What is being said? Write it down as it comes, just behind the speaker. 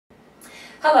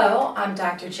Hello, I'm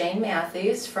Dr. Jane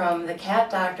Matthews from the Cat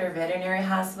Doctor Veterinary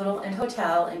Hospital and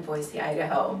Hotel in Boise,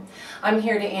 Idaho. I'm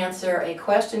here to answer a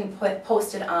question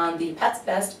posted on the Pets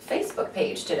Best Facebook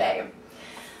page today.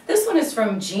 This one is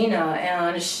from Gina,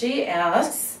 and she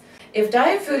asks, if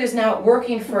diet food is not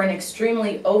working for an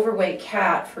extremely overweight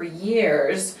cat for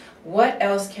years, what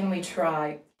else can we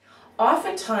try?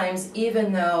 Oftentimes,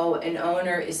 even though an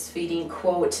owner is feeding,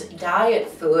 quote, diet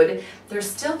food, they're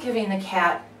still giving the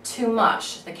cat too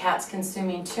much. The cat's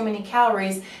consuming too many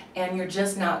calories, and you're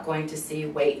just not going to see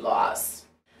weight loss.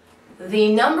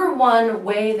 The number one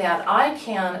way that I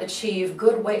can achieve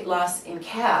good weight loss in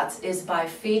cats is by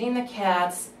feeding the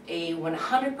cats a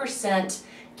 100%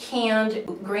 canned,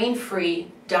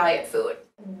 grain-free diet food.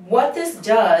 What this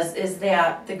does is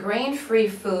that the grain-free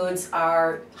foods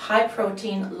are high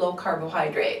protein, low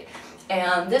carbohydrate,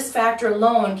 and this factor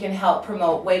alone can help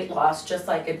promote weight loss just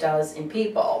like it does in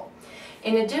people.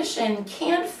 In addition,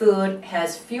 canned food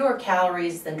has fewer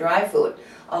calories than dry food.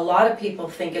 A lot of people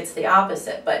think it's the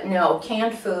opposite, but no,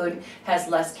 canned food has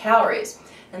less calories,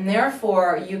 and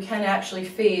therefore you can actually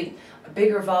feed a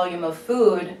bigger volume of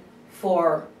food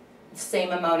for the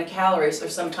same amount of calories or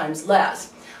sometimes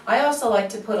less. I also like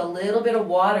to put a little bit of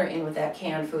water in with that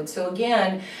canned food. So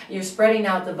again, you're spreading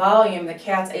out the volume, the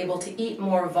cat's able to eat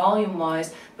more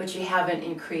volume-wise, but you haven't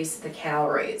increased the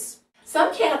calories.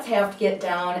 Some cats have to get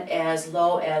down as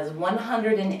low as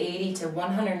 180 to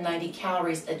 190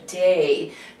 calories a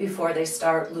day before they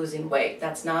start losing weight.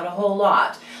 That's not a whole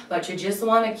lot, but you just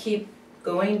want to keep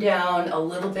going down a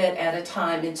little bit at a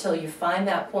time until you find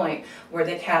that point where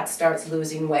the cat starts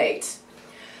losing weight.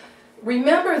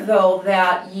 Remember though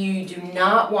that you do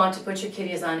not want to put your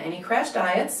kitties on any crash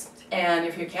diets, and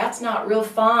if your cat's not real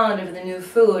fond of the new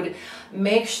food,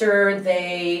 make sure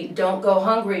they don't go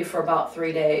hungry for about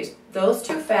 3 days. Those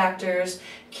two factors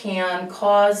can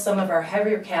cause some of our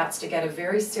heavier cats to get a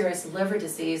very serious liver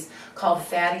disease called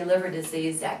fatty liver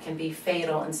disease that can be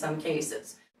fatal in some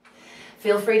cases.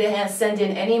 Feel free to send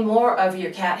in any more of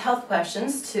your cat health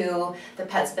questions to the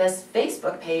Pets Best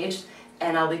Facebook page,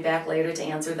 and I'll be back later to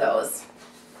answer those.